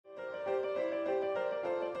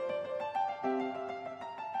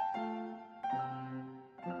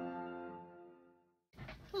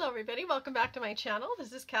everybody, welcome back to my channel.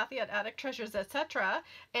 This is Kathy at Attic Treasures, etc.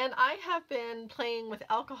 And I have been playing with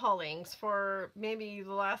alcohol inks for maybe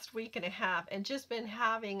the last week and a half and just been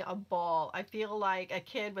having a ball. I feel like a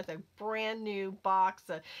kid with a brand new box,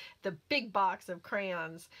 the big box of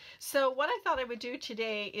crayons. So what I thought I would do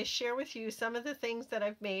today is share with you some of the things that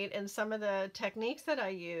I've made and some of the techniques that I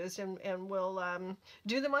used, and we'll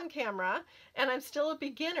do them on camera. And I'm still a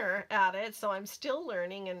beginner at it, so I'm still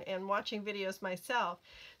learning and watching videos myself.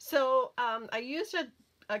 So I used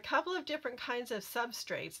a couple of different kinds of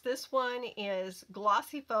substrates. This one is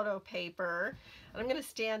glossy photo paper. And I'm going to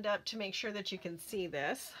stand up to make sure that you can see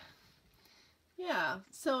this. Yeah,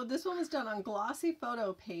 so this one was done on glossy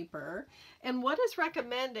photo paper, and what is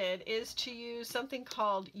recommended is to use something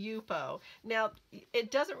called Yupo. Now, it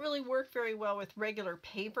doesn't really work very well with regular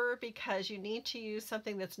paper because you need to use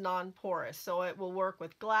something that's non-porous, so it will work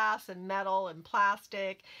with glass and metal and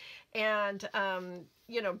plastic and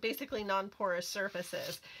you know, basically non-porous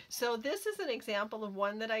surfaces. So this is an example of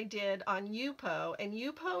one that I did on Yupo, and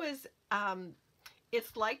Yupo is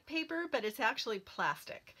it's like paper, but it's actually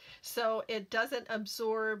plastic. So it doesn't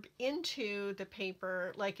absorb into the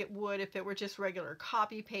paper like it would if it were just regular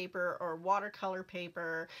copy paper or watercolor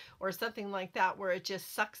paper or something like that, where it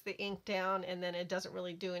just sucks the ink down and then it doesn't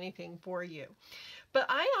really do anything for you. But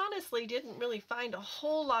I honestly didn't really find a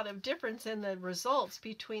whole lot of difference in the results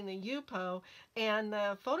between the Yupo and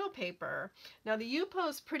the photo paper. Now the Yupo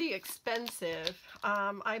is pretty expensive.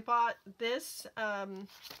 I bought this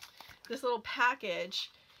this little package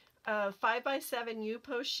of 5x7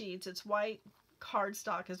 Yupo sheets. It's white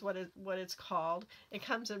cardstock is what it's called. It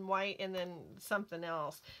comes in white and then something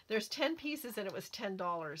else. There's 10 pieces and it was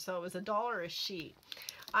 $10, so it was $1 a sheet.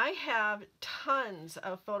 I have tons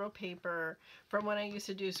of photo paper from when I used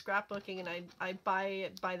to do scrapbooking, and I buy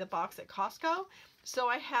it by the box at Costco. So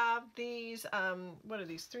I have these, what are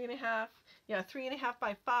these, 3.5? Yeah, 3.5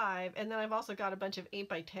 by 5, and then I've also got a bunch of 8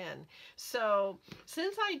 by 10. So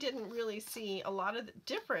since I didn't really see a lot of the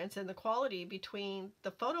difference in the quality between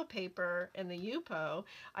the photo paper and the Yupo,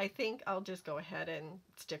 I think I'll just go ahead and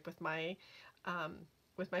stick with my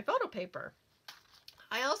photo paper.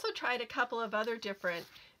 I also tried a couple of other different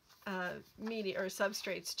media or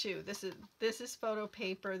substrates too. This is photo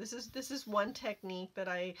paper. This is one technique that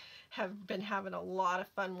I have been having a lot of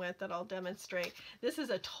fun with that I'll demonstrate. This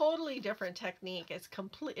is a totally different technique.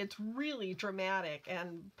 It's really dramatic,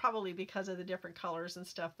 and probably because of the different colors and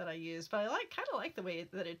stuff that I use, but I kind of like the way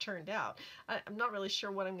that it turned out. I'm not really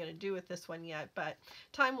sure what I'm going to do with this one yet, but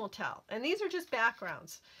time will tell. And these are just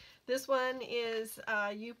backgrounds. This one is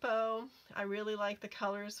Yupo. I really like the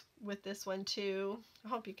colors with this one too. I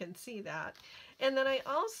hope you can see that. And then I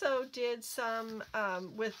also did some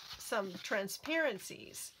with some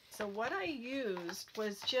transparencies. So what I used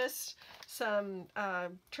was just some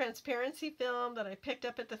transparency film that I picked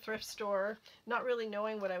up at the thrift store, not really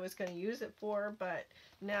knowing what I was going to use it for, but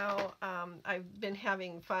now I've been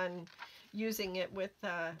having fun using it with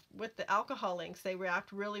the alcohol inks. They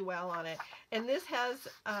react really well on it. And this has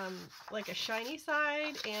like a shiny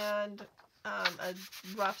side and a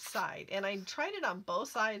rough side. And I tried it on both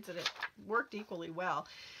sides and it worked equally well.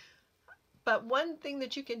 But one thing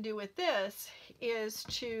that you can do with this is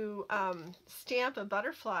to stamp a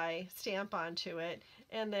butterfly stamp onto it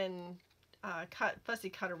and then fussy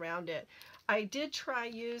cut around it. I did try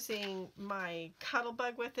using my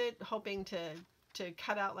Cuttlebug with it, hoping to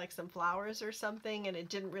cut out like some flowers or something, and it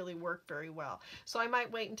didn't really work very well. So I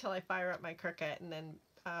might wait until I fire up my Cricut and then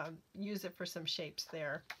use it for some shapes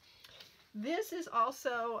there. This is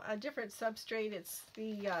also a different substrate. It's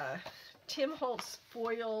the Tim Holtz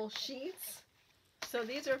foil sheets. So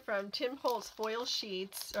these are from Tim Holtz foil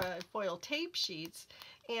sheets, foil tape sheets,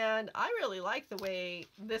 and I really like the way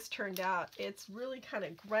this turned out. It's really kind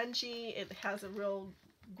of grungy. It has a real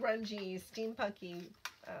grungy, steampunky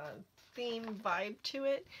theme vibe to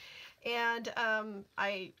it. And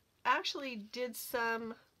I actually did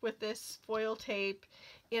some with this foil tape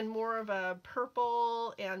in more of a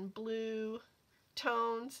purple and blue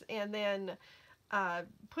tones, and then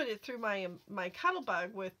put it through my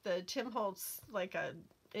Cuttlebug with the Tim Holtz, like a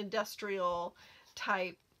industrial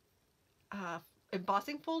type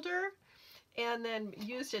embossing folder, and then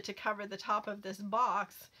used it to cover the top of this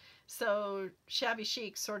box. So shabby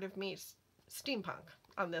chic sort of meets steampunk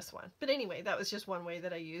on this one. But anyway, that was just one way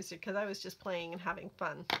that I used it because I was just playing and having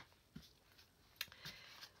fun.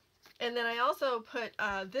 And then I also put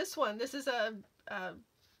this one. This is a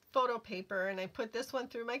photo paper, and I put this one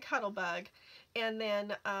through my Cuttlebug, and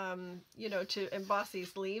then you know, to emboss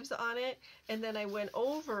these leaves on it, and then I went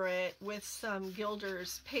over it with some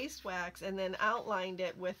Gilder's paste wax and then outlined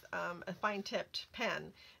it with a fine tipped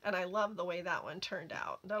pen, and I love the way that one turned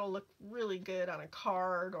out. That'll look really good on a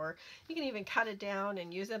card, or you can even cut it down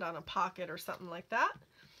and use it on a pocket or something like that.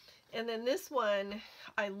 And then this one,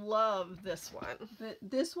 I love this one.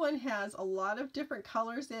 This one has a lot of different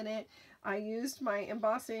colors in it. I used my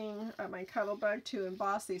embossing, my Cuttlebug to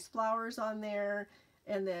emboss these flowers on there,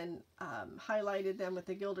 and then highlighted them with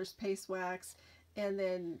the Gilder's paste wax, and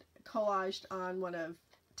then collaged on one of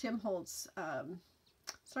Tim Holt's,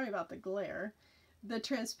 sorry about the glare, the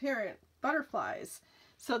transparent butterflies,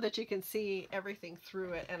 so that you can see everything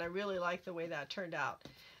through it, and I really like the way that turned out.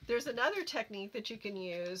 There's another technique that you can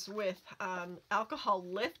use with alcohol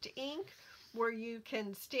lift ink, where you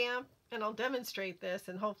can stamp, and I'll demonstrate this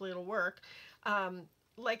and hopefully it'll work,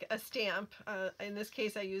 like a stamp. In this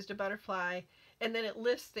case I used a butterfly, and then it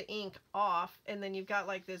lifts the ink off, and then you've got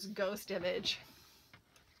like this ghost image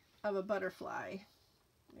of a butterfly.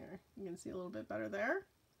 There, you can see a little bit better there.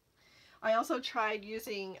 I also tried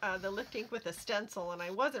using the lift ink with a stencil, and I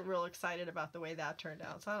wasn't real excited about the way that turned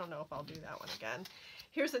out, so I don't know if I'll do that one again.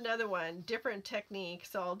 Here's another one, different technique.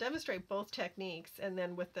 So I'll demonstrate both techniques, and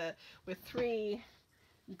then with 3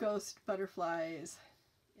 ghost butterflies.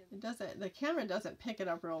 The camera doesn't pick it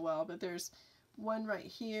up real well, but there's one right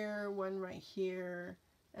here,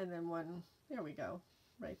 and then one, there we go,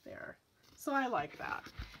 right there. So I like that.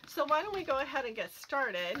 So why don't we go ahead and get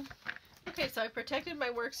started. Okay, so I protected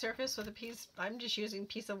my work surface with a piece, I'm just using a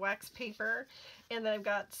piece of wax paper, and then I've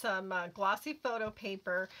got some glossy photo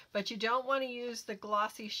paper, but you don't want to use the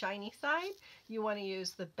glossy shiny side, you want to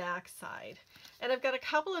use the back side. And I've got a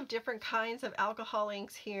couple of different kinds of alcohol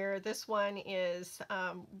inks here. This one is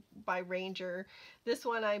by Ranger. This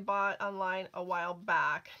one I bought online a while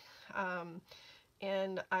back.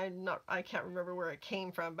 And I can't remember where it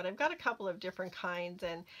came from, but I've got a couple of different kinds,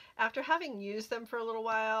 and after having used them for a little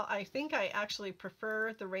while, I think I actually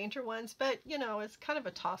prefer the Ranger ones, but you know, it's kind of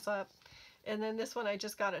a toss-up. And then this one I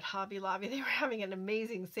just got at Hobby Lobby. They were having an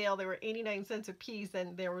amazing sale. They were 89 cents a piece,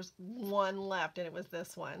 and there was one left, and it was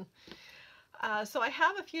this one. So I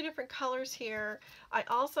have a few different colors here. I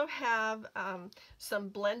also have some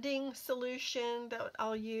blending solution that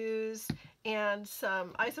I'll use, and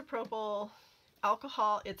some isopropyl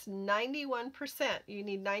alcohol. It's 91%. You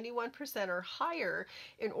need 91% or higher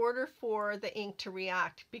in order for the ink to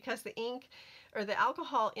react, because the ink or the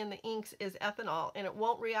alcohol in the inks is ethanol, and it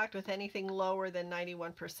won't react with anything lower than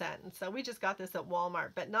 91%. And so we just got this at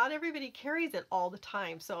Walmart, but not everybody carries it all the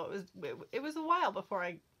time. So it was a while before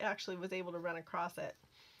I actually was able to run across it.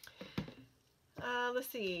 Let's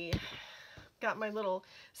see. Got my little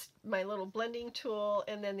blending tool,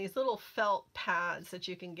 and then these little felt pads that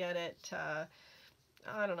you can get at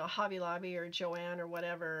I don't know, Hobby Lobby or Joann or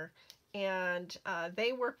whatever, and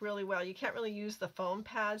they work really well. You can't really use the foam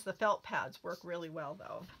pads. The felt pads work really well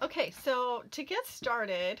though. Okay, so to get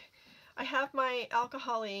started, I have my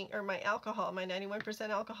alcohol ink, or my 91%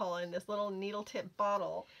 alcohol, in this little needle tip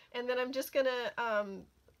bottle, and then I'm just gonna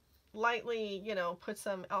lightly, you know, put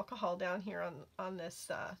some alcohol down here on this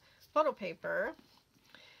photo paper,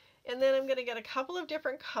 and then I'm gonna get a couple of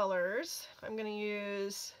different colors. I'm gonna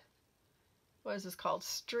use, what is this called?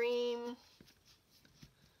 Stream.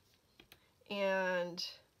 And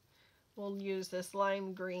we'll use this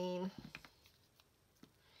lime green.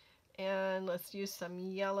 And let's use some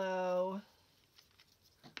yellow.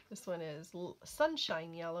 This one is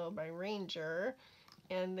Sunshine Yellow by Ranger.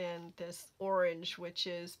 And then this orange, which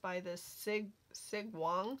is by this Sig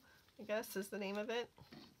Wong, I guess is the name of it.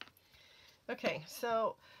 Okay,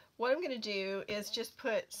 so what I'm going to do is just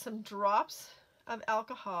put some drops of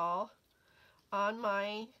alcohol on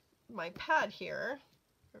my pad here.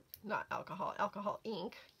 Not alcohol, alcohol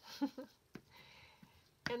ink.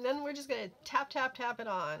 And then we're just going to tap, tap, tap it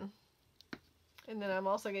on. And then I'm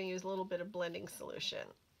also going to use a little bit of blending solution.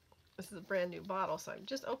 This is a brand new bottle, so I'm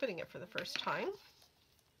just opening it for the first time.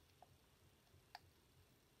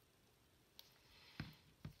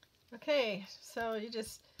 Okay, so you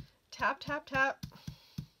just tap, tap, tap.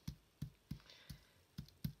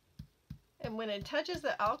 And when it touches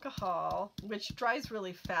the alcohol, which dries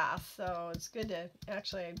really fast, so it's good to,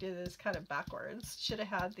 actually I did this kind of backwards. Should have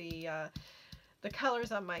had the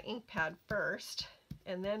colors on my ink pad first,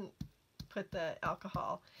 and then put the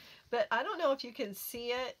alcohol. But I don't know if you can see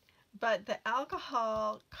it, but the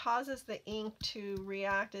alcohol causes the ink to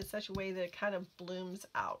react in such a way that it kind of blooms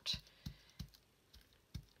out.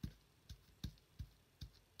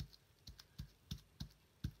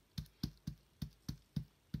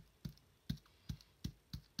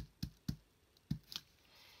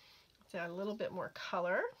 Let's add a little bit more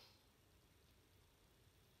color.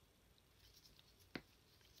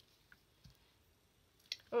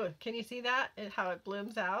 Oh, can you see that? And how it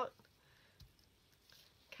blooms out?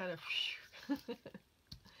 Kind of.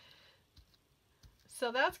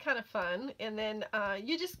 So that's kind of fun. And then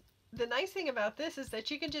the nice thing about this is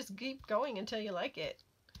that you can just keep going until you like it.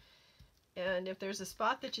 And if there's a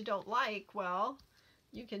spot that you don't like, well,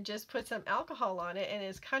 you can just put some alcohol on it, and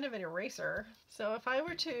it's kind of an eraser. So if I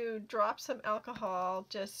were to drop some alcohol,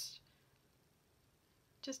 just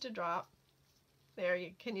a drop, there,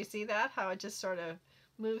 can you see that? How it just sort of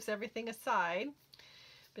moves everything aside.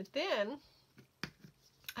 But then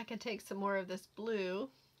I can take some more of this blue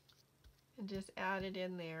and just add it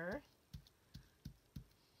in there.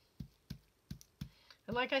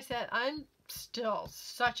 And like I said, I'm still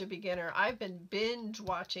such a beginner. I've been binge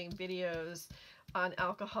watching videos on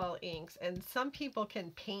alcohol inks, and some people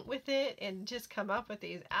can paint with it and just come up with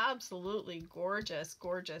these absolutely gorgeous,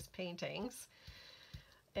 gorgeous paintings.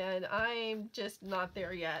 And I'm just not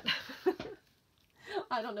there yet.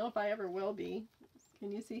 I don't know if I ever will be.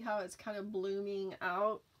 Can you see how it's kind of blooming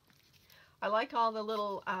out? I like all the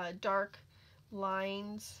little dark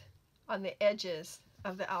lines on the edges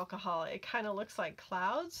of the alcohol. It kind of looks like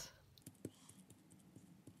clouds.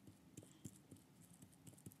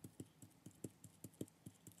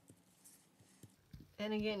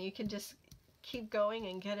 And again, you can just keep going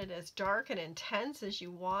and get it as dark and intense as you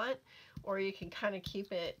want, or you can kind of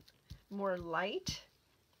keep it more light,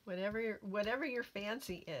 whatever your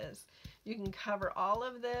fancy is. You can cover all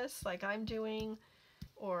of this like I'm doing,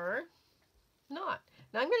 or not.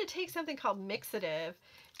 Now I'm going to take something called Mixative,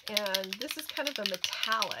 and this is kind of a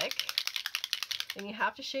metallic, and you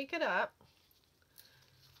have to shake it up.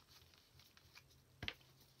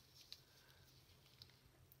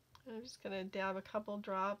 I'm just going to dab a couple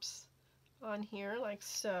drops on here like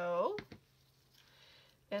so.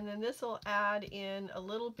 And then this will add in a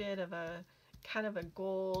little bit of a kind of a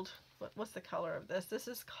gold. What's the color of this? This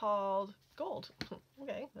is called gold.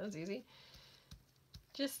 Okay, that's easy.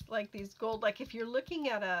 Just like these gold, like if you're looking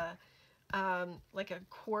at a like a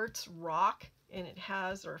quartz rock and it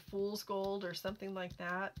has, or fool's gold or something like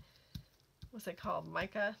that. What's it called?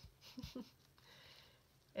 Mica.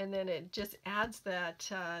 And then it just adds that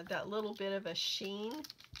that little bit of a sheen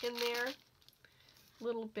in there.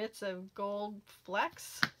 Little bits of gold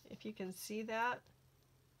flecks, if you can see that.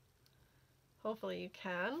 Hopefully you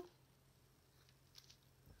can.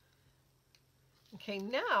 Okay,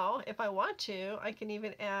 now if I want to, I can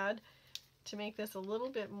even add, to make this a little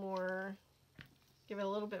bit more, give it a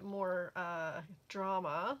little bit more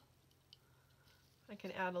drama, I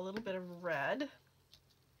can add a little bit of red.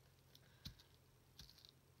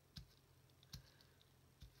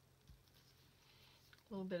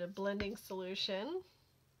 A little bit of blending solution.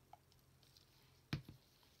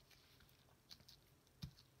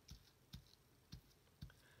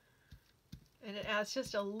 And it adds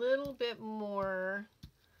just a little bit more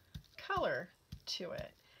color to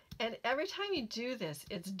it. And every time you do this,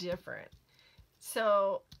 it's different.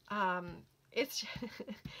 So it's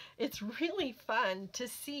it's really fun to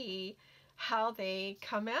see how they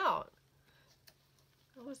come out.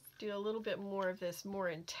 Let's do a little bit more of this more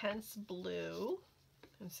intense blue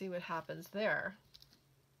and see what happens there.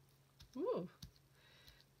 Ooh,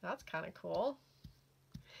 that's kind of cool.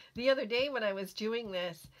 The other day when I was doing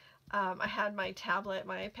this, I had my tablet,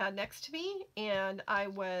 my iPad next to me, and I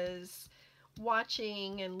was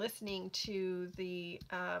watching and listening to the,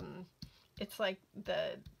 it's like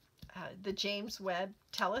the James Webb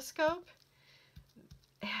telescope,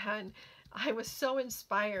 and I was so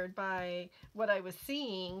inspired by what I was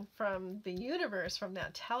seeing from the universe from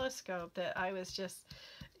that telescope that I was just,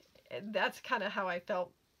 that's kind of how I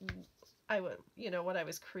felt. I would, what I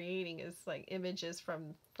was creating is like images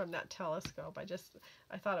from that telescope.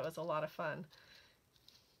 I thought it was a lot of fun.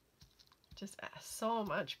 Just so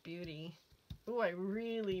much beauty. Ooh, I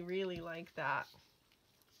really, really like that.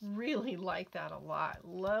 Really like that a lot.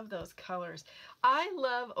 Love those colors. I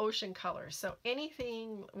love ocean colors. So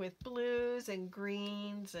anything with blues and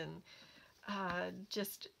greens and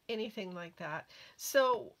just anything like that.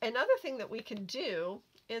 So another thing that we can do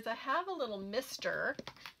is I have a little mister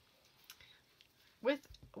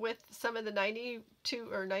with some of the 92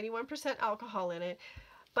 or 91% alcohol in it.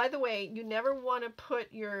 By the way, you never want to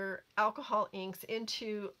put your alcohol inks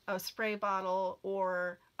into a spray bottle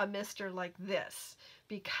or a mister like this,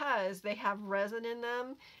 because they have resin in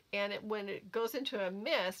them, and when it goes into a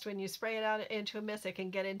mist, when you spray it out into a mist, it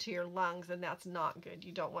can get into your lungs, and that's not good.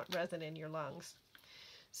 You don't want resin in your lungs.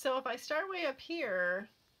 So if I start way up here,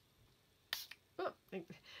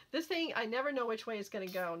 This thing, I never know which way it's going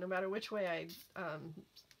to go. No matter which way I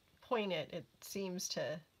point it, it seems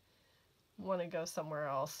to want to go somewhere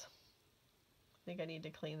else. I think I need to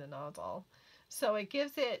clean the nozzle. So it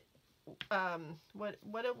gives it,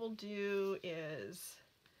 what it will do is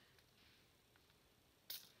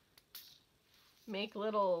make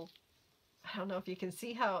little, I don't know if you can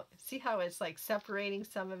see how it's like separating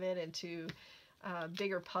some of it into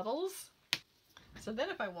bigger puddles. So then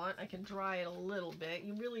if I want, I can dry it a little bit.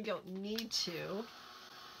 You really don't need to,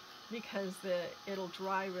 because it'll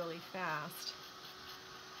dry really fast.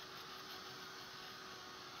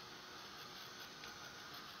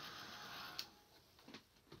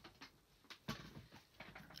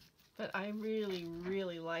 But I really,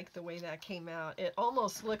 really like the way that came out. It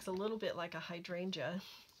almost looks a little bit like a hydrangea.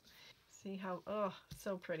 See how, oh,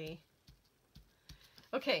 so pretty.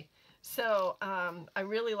 Okay, so I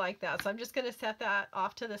really like that. So I'm just going to set that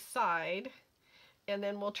off to the side, and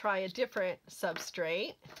then we'll try a different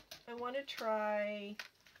substrate. I want to try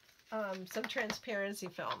some transparency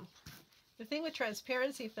film. The thing with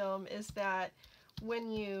transparency film is that when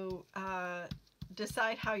you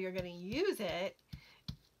decide how you're going to use it,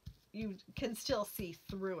 you can still see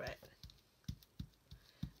through it.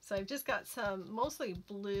 So I've just got some mostly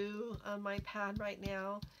blue on my pad right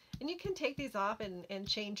now. And you can take these off and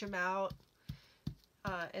change them out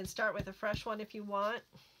and start with a fresh one if you want.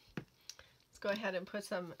 Let's go ahead and put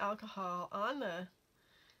some alcohol on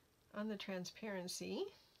the transparency.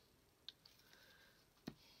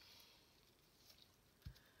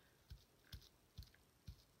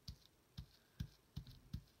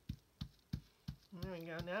 There we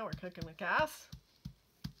go. Now we're cooking with gas.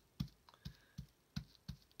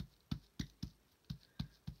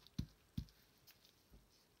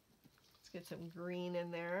 Let's get some green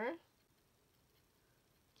in there.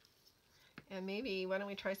 And maybe, why don't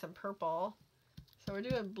we try some purple? So we're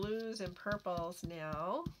doing blues and purples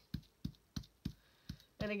now.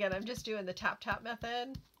 And again, I'm just doing the tap tap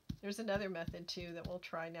method. There's another method too that we'll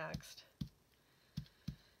try next.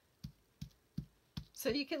 So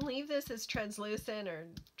you can leave this as translucent or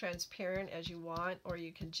transparent as you want, or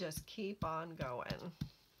you can just keep on going.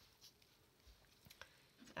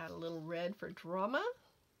 Add a little red for drama.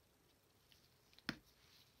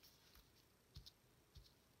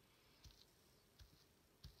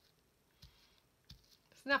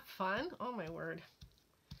 Isn't that fun? Oh my word.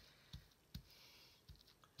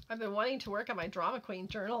 I've been wanting to work on my Drama Queen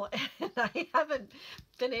journal, and I haven't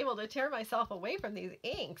been able to tear myself away from these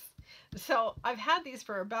inks. So I've had these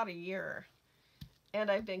for about a year,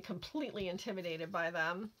 and I've been completely intimidated by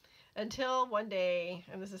them until one day,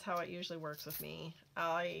 and this is how it usually works with me,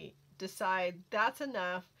 I decide that's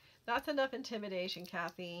enough. That's enough intimidation,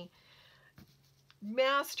 Kathy.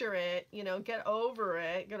 Master it, you know, get over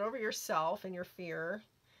it, get over yourself and your fear,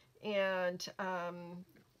 and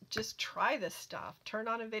just try this stuff. Turn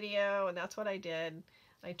on a video, and that's what I did.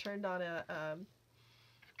 I turned on a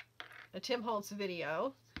Tim Holtz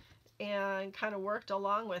video and kind of worked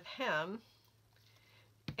along with him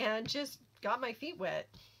and just got my feet wet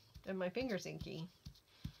and my fingers inky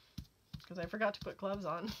because I forgot to put gloves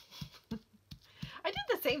on. I did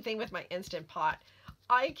the same thing with my Instant Pot.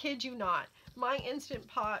 I kid you not. My Instant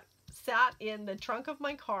Pot sat in the trunk of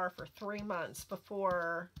my car for 3 months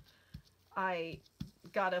before I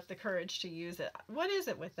got up the courage to use it. What is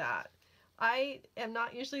it with that? I am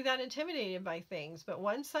not usually that intimidated by things, but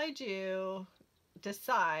once I do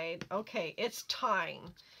decide, okay, it's time.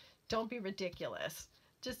 Don't be ridiculous.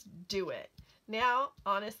 Just do it. Now,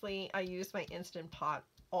 honestly, I use my Instant Pot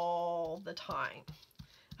all the time.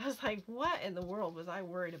 I was like, what in the world was I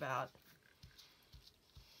worried about?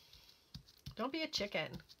 Don't be a chicken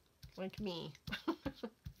like me.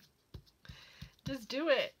 Just do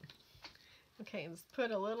it. Okay, let's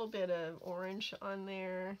put a little bit of orange on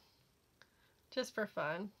there just for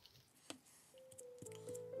fun.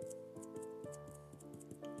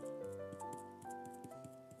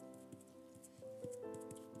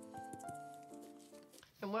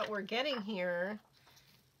 And what we're getting here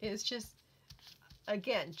is just,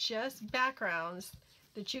 again, just backgrounds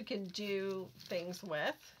that you can do things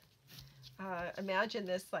with. Imagine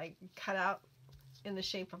this like cut out in the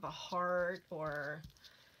shape of a heart, or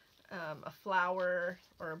a flower,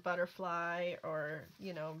 or a butterfly, or,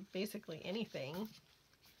 you know, basically anything. Okay,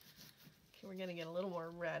 we're gonna get a little more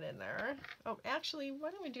red in there. Oh, actually, why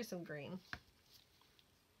don't we do some green?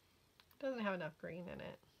 It doesn't have enough green in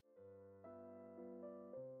it.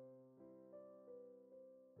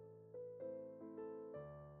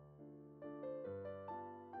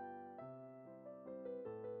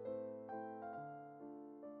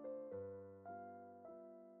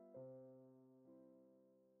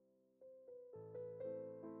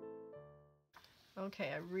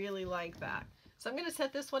 Okay, I really like that. So I'm going to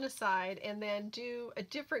set this one aside and then do a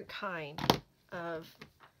different kind of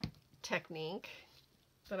technique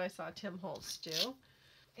that I saw Tim Holtz do.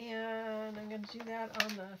 And I'm going to do that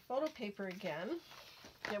on the photo paper again.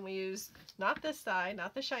 Then we use not this side,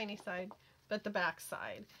 not the shiny side, but the back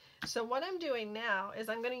side. So what I'm doing now is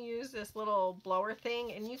I'm going to use this little blower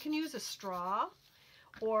thing, and you can use a straw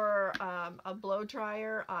or a blow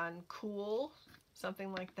dryer on cool,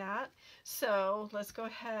 something like that. So let's go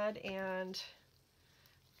ahead and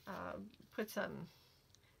put some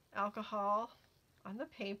alcohol on the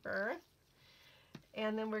paper,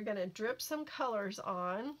 and then we're going to drip some colors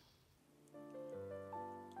on.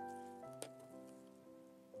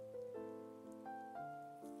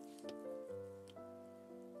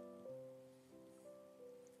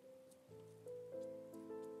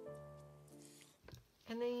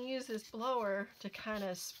 And then you use this blower to kind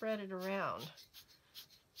of spread it around.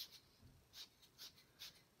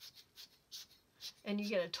 And you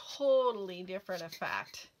get a totally different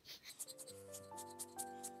effect.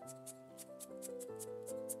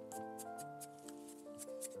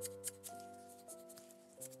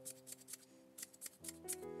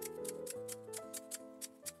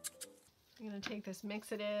 I'm going to take this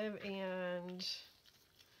mixative and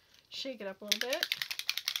shake it up a little bit.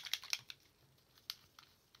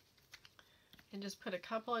 And just put a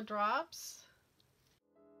couple of drops.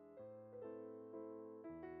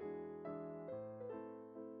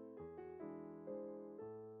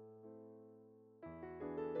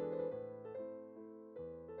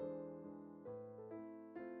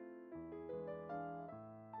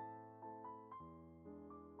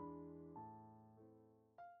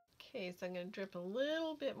 Okay, so I'm going to drip a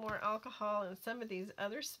little bit more alcohol in some of these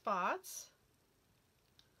other spots.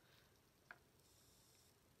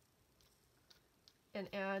 And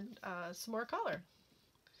add some more color.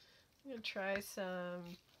 I'm going to try some,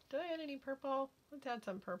 did I add any purple? Let's add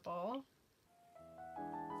some purple.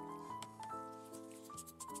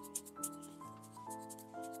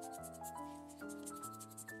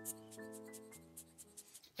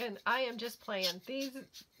 And I am just playing. These,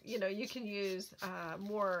 you know, you can use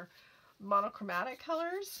more monochromatic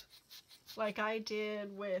colors like I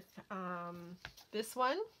did with this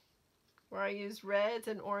one, where I used reds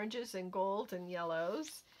and oranges and golds and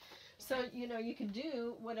yellows. So, you know, you can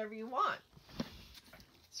do whatever you want.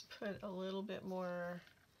 Let's put a little bit more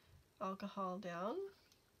alcohol down.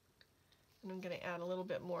 And I'm going to add a little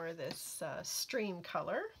bit more of this stream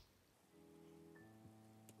color.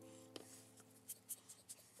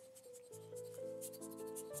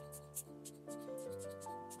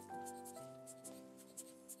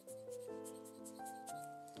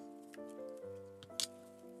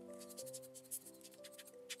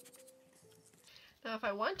 Now if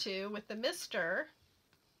I want to, with the mister,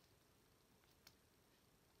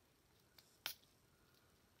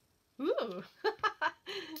 ooh,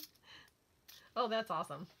 oh, that's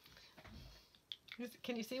awesome.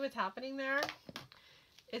 Can you see what's happening there?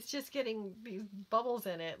 It's just getting these bubbles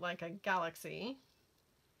in it like a galaxy.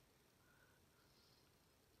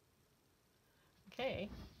 Okay,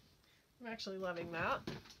 I'm actually loving that.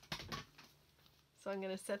 So I'm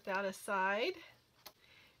going to set that aside.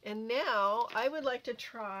 And now I would like to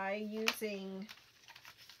try using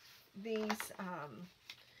these,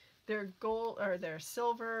 their gold or their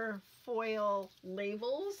silver foil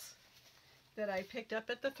labels that I picked up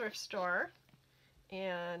at the thrift store.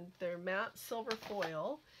 And they're matte silver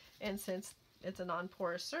foil. And since it's a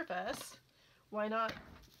non-porous surface, why not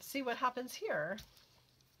see what happens here?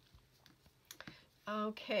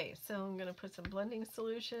 Okay, so I'm going to put some blending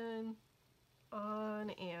solution on,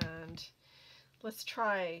 and let's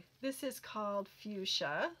try, this is called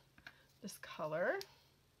fuchsia, this color.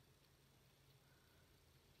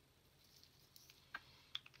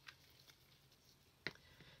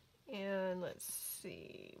 And let's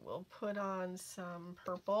see, we'll put on some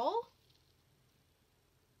purple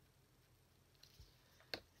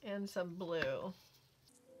and some blue.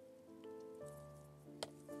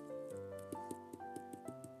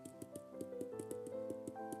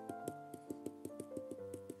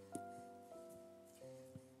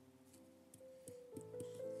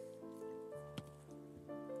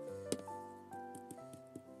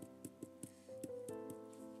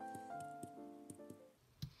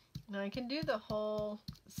 Now I can do the whole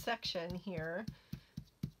section here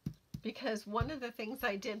because one of the things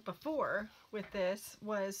I did before with this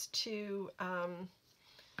was to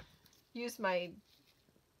use my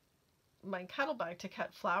Cuttlebug to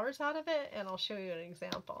cut flowers out of it, and I'll show you an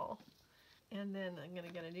example. And then I'm going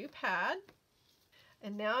to get a new pad,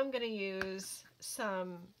 and now I'm going to use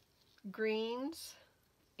some greens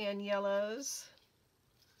and yellows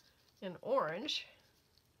and orange.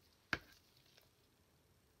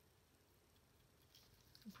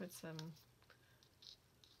 Put some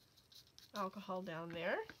alcohol down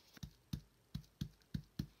there.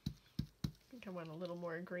 I think I want a little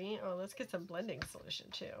more green. Oh, let's get some blending solution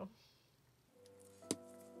too.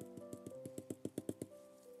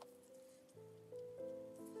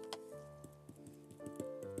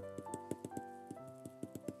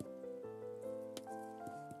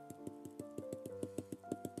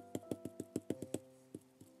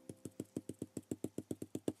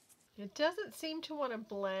 It doesn't seem to want to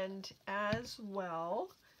blend as well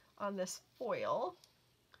on this foil,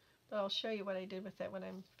 but I'll show you what I did with it when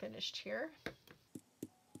I'm finished here.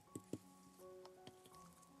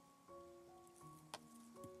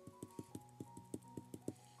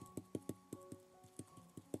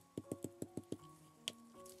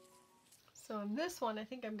 So on this one, I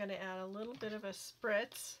think I'm going to add a little bit of a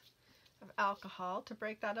spritz of alcohol to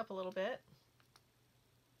break that up a little bit.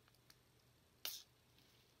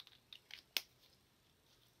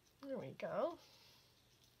 There we go.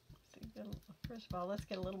 First of all, let's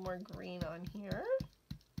get a little more green on here.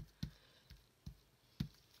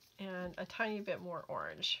 And a tiny bit more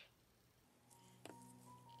orange.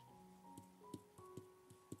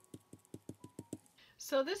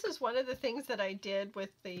 So this is one of the things that I did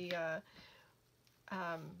with the,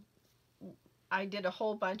 I did a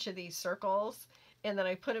whole bunch of these circles, and then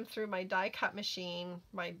I put them through my die cut machine,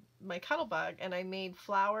 my Cuttlebug, and I made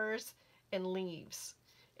flowers and leaves.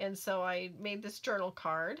 And so I made this journal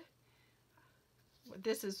card.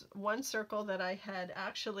 This is one circle that I had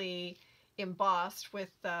actually embossed with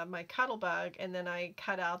my Cuttlebug, and then I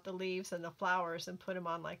cut out the leaves and the flowers and put them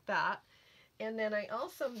on like that. And then I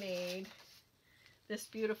also made this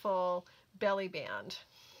beautiful belly band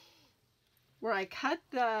where I cut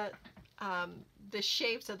the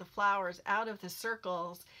shapes of the flowers out of the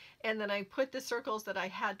circles, and then I put the circles that I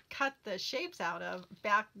had cut the shapes out of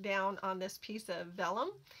back down on this piece of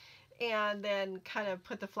vellum, and then kind of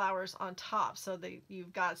put the flowers on top, so that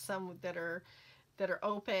you've got some that are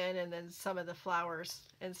open, and then some of the flowers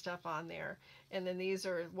and stuff on there. And then these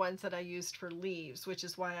are ones that I used for leaves, which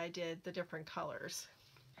is why I did the different colors.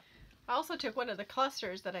 I also took one of the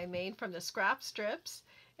clusters that I made from the scrap strips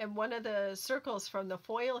and one of the circles from the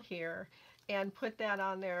foil here, and put that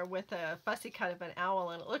on there with a fussy cut of an owl,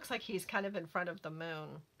 and it looks like he's kind of in front of the moon.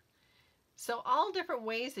 So all different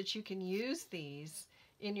ways that you can use these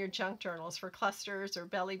in your junk journals for clusters or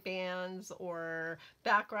belly bands or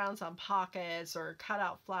backgrounds on pockets or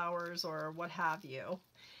cutout flowers or what have you.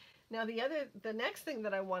 Now the next thing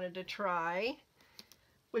that I wanted to try,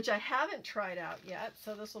 which I haven't tried out yet,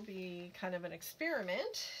 so this will be kind of an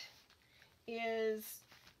experiment, is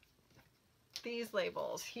these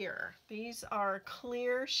labels here. These are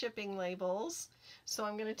clear shipping labels. So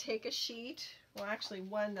I'm going to take a sheet, well actually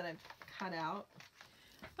one that I've cut out.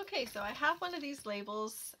 Okay, so I have one of these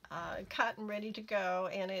labels cut and ready to go,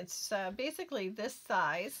 and it's basically this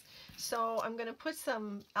size. So I'm going to put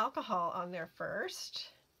some alcohol on there first.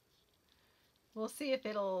 We'll see if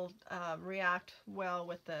it'll react well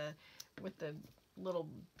with the little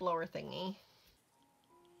blower thingy.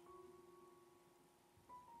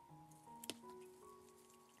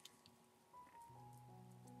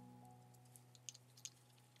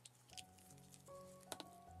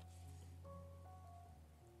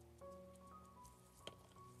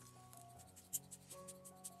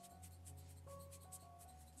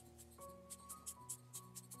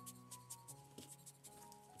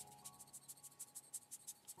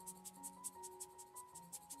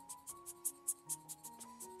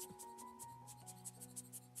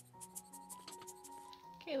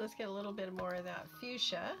 Okay, let's get a little bit more of that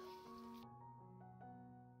fuchsia.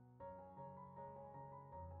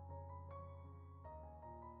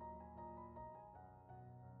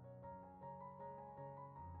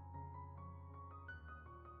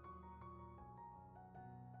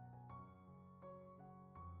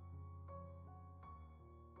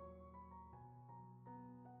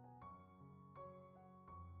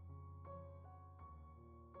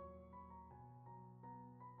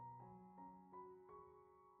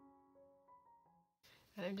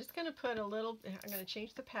 And I'm just going to put a little, I'm going to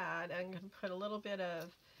change the pad, I'm going to put a little bit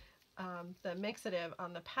of the mixative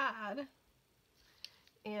on the pad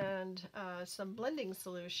and some blending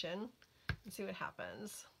solution and see what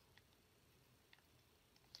happens.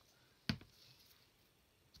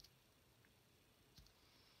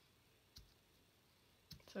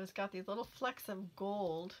 So it's got these little flecks of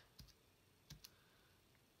gold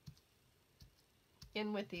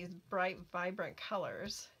in with these bright, vibrant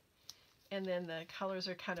colors. And then the colors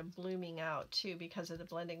are kind of blooming out too because of the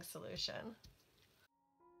blending solution.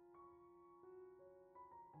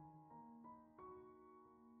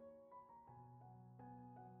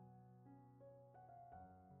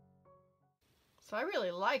 So I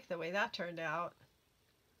really like the way that turned out.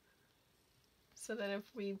 So then if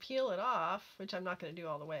we peel it off, which I'm not going to do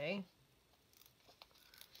all the way,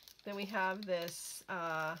 then we have this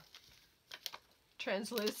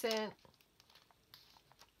translucent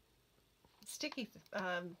sticky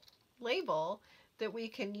label that we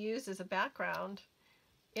can use as a background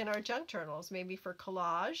in our junk journals, maybe for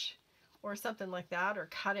collage or something like that, or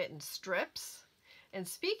cut it in strips. And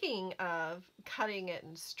speaking of cutting it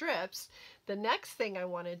in strips, the next thing I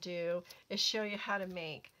want to do is show you how to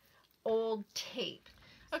make old tape.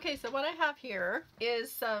 Okay, so what I have here is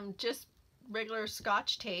some just regular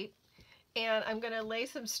Scotch tape, and I'm going to lay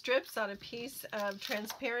some strips on a piece of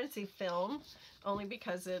transparency film, only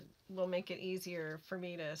because it will make it easier for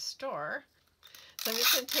me to store. So I'm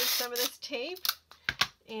just going to take some of this tape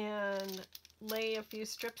and lay a few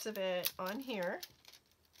strips of it on here,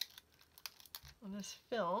 on this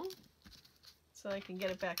film, so I can get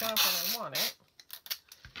it back off when I want it.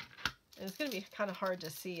 And it's going to be kind of hard to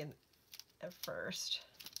see at first.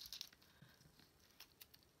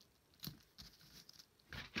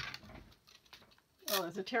 Oh,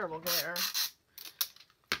 it's a terrible glare.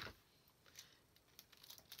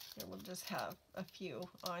 Here, we'll just have a few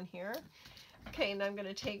on here. Okay, and I'm going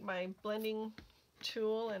to take my blending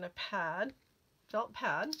tool and a pad, felt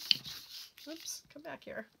pad. Oops, come back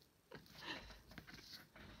here.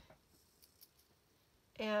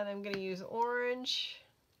 And I'm going to use orange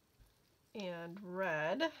and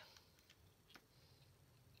red.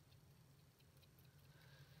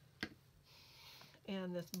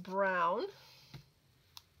 And this brown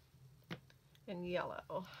and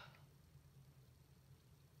yellow.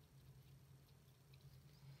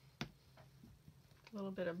 A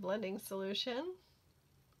little bit of blending solution.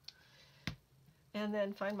 And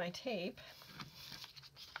then find my tape.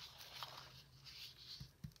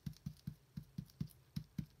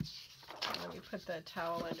 Let me put the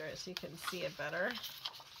towel under it so you can see it better.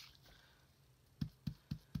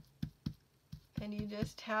 And you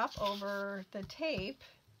just tap over the tape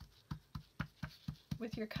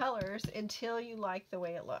with your colors until you like the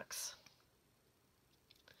way it looks.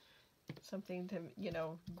 Something to, you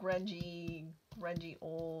know, grungy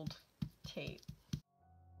old tape.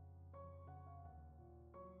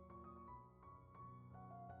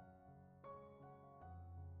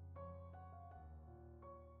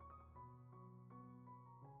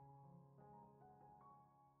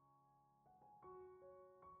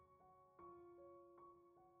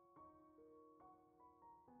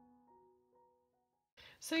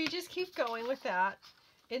 So you just keep going with that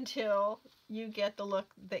until you get the look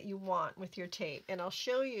that you want with your tape. And I'll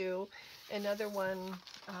show you another one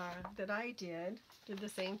that I did the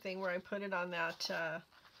same thing where I put it on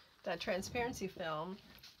that transparency film.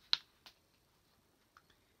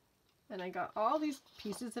 And I got all these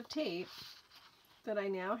pieces of tape that I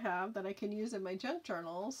now have that I can use in my junk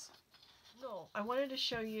journals. No, I wanted to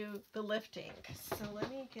show you the lift ink. So let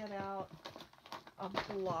me get out a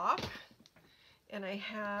block. And I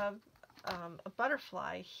have a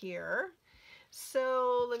butterfly here.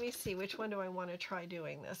 So let me see, which one do I want to try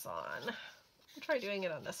doing this on? I'll try doing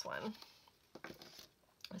it on this one.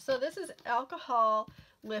 So this is alcohol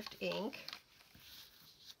lift ink.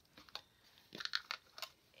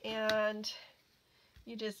 And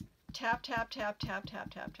you just tap, tap, tap, tap,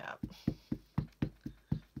 tap, tap, tap.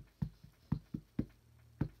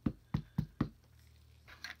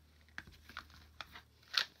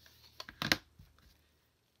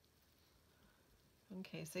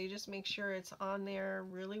 Okay, so you just make sure it's on there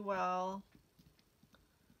really well.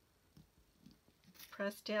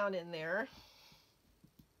 Press down in there.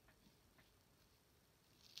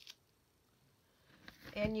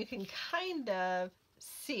 And you can kind of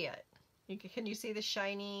see it. Can you see the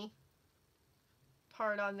shiny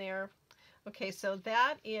part on there? Okay, so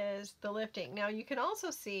that is the lift ink. Now you can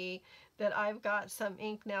also see that I've got some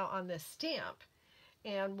ink now on this stamp.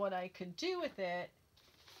 And what I could do with it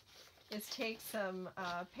is take some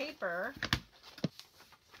paper.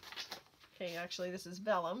 Okay, actually this is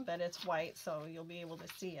vellum, but it's white, so you'll be able to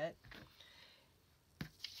see it.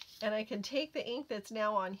 And I can take the ink that's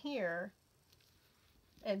now on here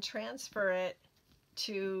and transfer it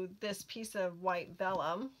to this piece of white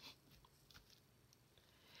vellum.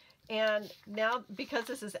 And now, because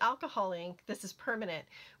this is alcohol ink, this is permanent,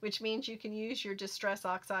 which means you can use your distress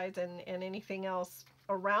oxides and anything else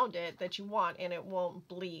around it that you want, and it won't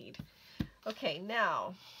bleed. Okay,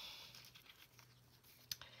 now,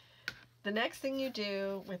 the next thing you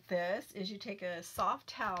do with this is you take a soft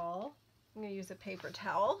towel. I'm going to use a paper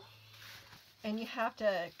towel. And you have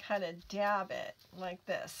to kind of dab it like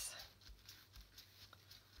this.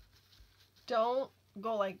 Don't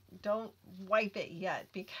go like, don't wipe it yet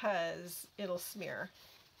because it'll smear.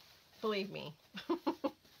 Believe me.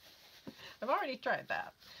 I've already tried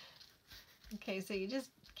that. Okay, so you just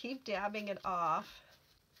keep dabbing it off.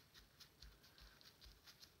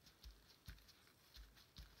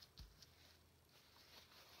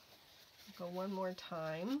 Go one more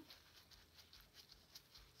time.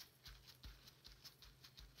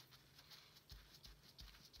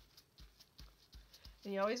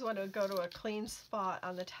 And you always want to go to a clean spot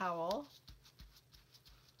on the towel.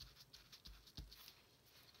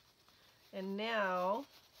 And now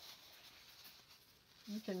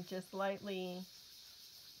you can just lightly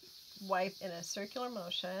wipe in a circular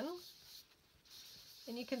motion,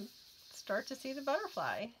 and you can start to see the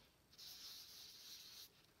butterfly.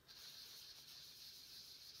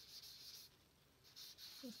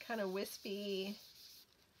 This kind of wispy,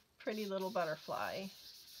 pretty little butterfly.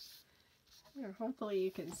 Here, hopefully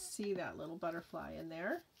you can see that little butterfly in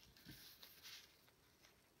there.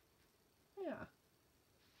 Yeah.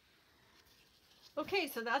 Okay,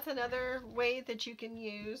 so that's another way that you can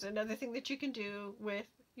use, another thing that you can do with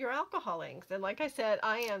your alcohol inks. And like I said,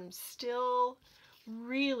 I am still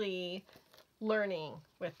really learning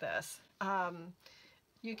with this.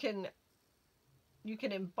 You can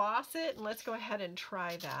emboss it, and let's go ahead and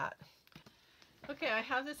try that. Okay, I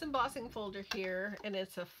have this embossing folder here, and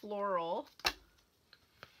it's a floral.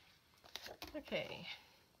 Okay,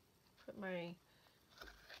 put my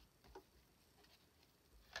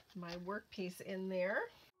workpiece in there.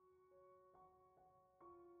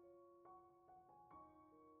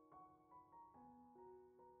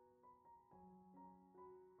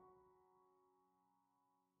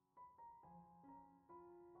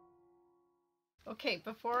 Okay,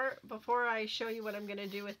 before I show you what I'm going to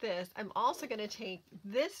do with this, I'm also going to take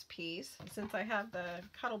this piece, since I have the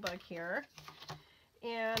Cuttlebug here,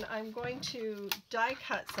 and I'm going to die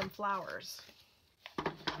cut some flowers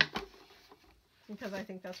because I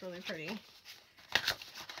think that's really pretty.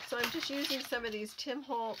 So I'm just using some of these Tim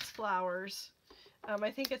Holtz flowers.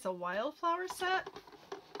 I think it's a wildflower set.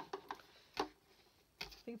 I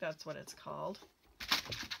think that's what it's called.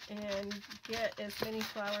 And get as many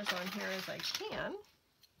flowers on here as I can.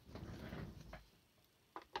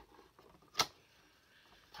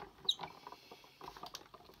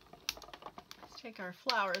 Let's take our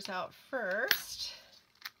flowers out first.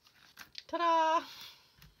 Ta-da!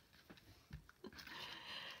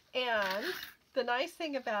 And the nice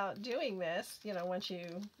thing about doing this, you know, once you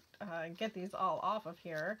get these all off of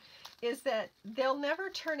here, is that they'll never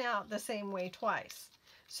turn out the same way twice.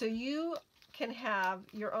 So you can have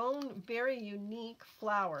your own very unique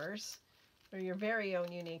flowers, or your very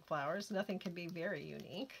own unique flowers. Nothing can be very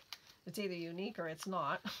unique. It's either unique or it's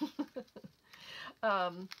not.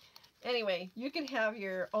 Anyway, you can have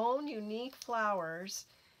your own unique flowers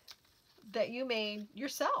that you made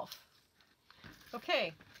yourself.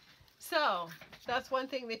 Okay, so that's one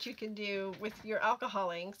thing that you can do with your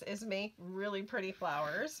alcohol inks, is make really pretty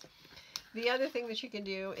flowers. The other thing that you can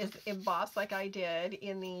do is emboss, like I did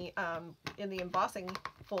in the embossing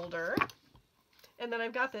folder. And then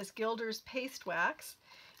I've got this Gilder's paste wax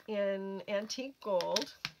in antique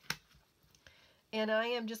gold, and I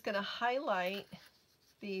am just going to highlight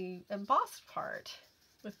the embossed part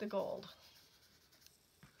with the gold.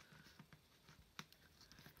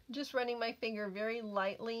 Just running my finger very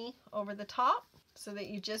lightly over the top so that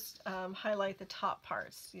you just highlight the top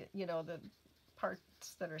parts, you know, the parts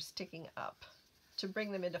that are sticking up, to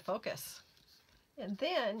bring them into focus. And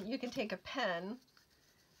then you can take a pen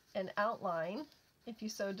and outline, if you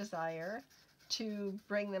so desire, to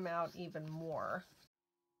bring them out even more.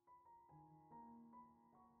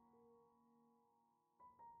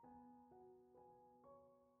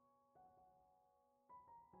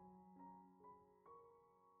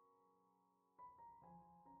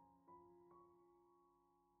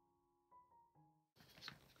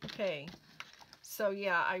 Okay, so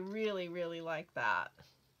yeah, I really, really like that.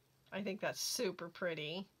 I think that's super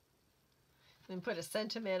pretty. And put a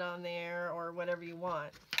sentiment on there or whatever you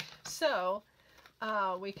want. So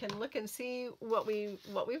we can look and see what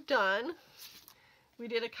we've done. We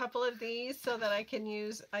did a couple of these so that I can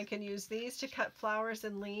use these to cut flowers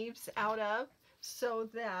and leaves out of, so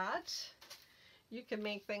that you can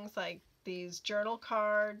make things like these journal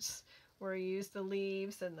cards where you use the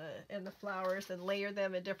leaves and the flowers and layer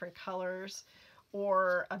them in different colors,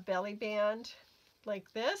 or a belly band like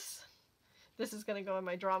this. This is going to go in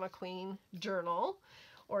my Drama Queen journal,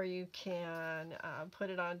 or you can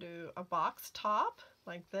put it onto a box top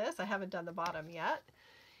like this. I haven't done the bottom yet.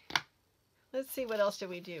 Let's see, what else did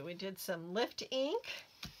we do? We did some lift ink.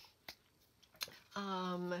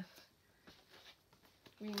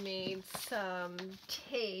 We made some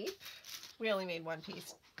tape. We only made one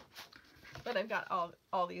piece, but I've got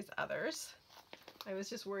all these others. I was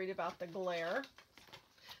just worried about the glare.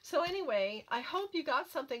 So anyway, I hope you got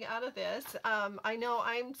something out of this. I know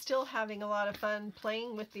I'm still having a lot of fun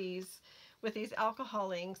playing with these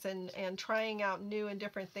alcohol inks and trying out new and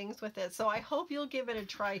different things with it. So I hope you'll give it a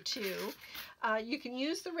try too. You can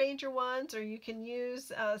use the Ranger ones, or you can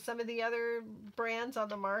use some of the other brands on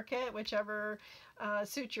the market, whichever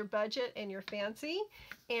suits your budget and your fancy.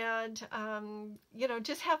 And you know,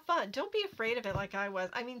 just have fun. Don't be afraid of it like I was.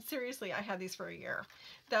 I mean, seriously, I had these for a year.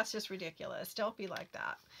 That's just ridiculous. Don't be like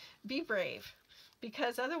that. Be brave.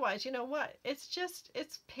 Because otherwise, you know what?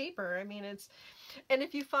 It's paper. I mean, and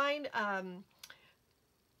if you find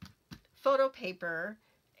photo paper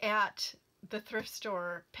at the thrift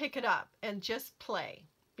store, pick it up and just play.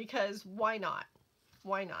 Because why not?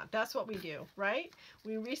 Why not? That's what we do, right?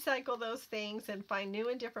 We recycle those things and find new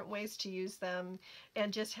and different ways to use them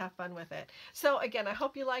and just have fun with it. So again, I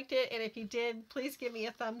hope you liked it. And if you did, please give me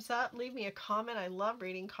a thumbs up. Leave me a comment. I love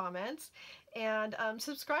reading comments. And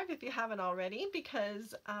subscribe if you haven't already,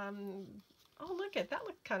 because, oh, look at that.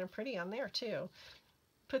 Looked kind of pretty on there too.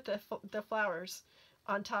 Put the flowers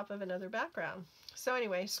on top of another background. So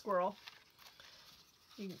anyway, squirrel.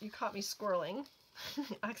 You caught me squirreling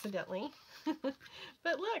accidentally.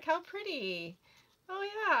 But look how pretty. Oh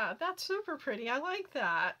yeah, that's super pretty. I like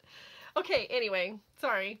that. Okay, anyway,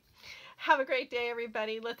 sorry. Have a great day,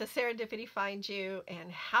 everybody. Let the serendipity find you,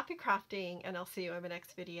 and happy crafting, and I'll see you in my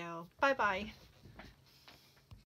next video. Bye-bye.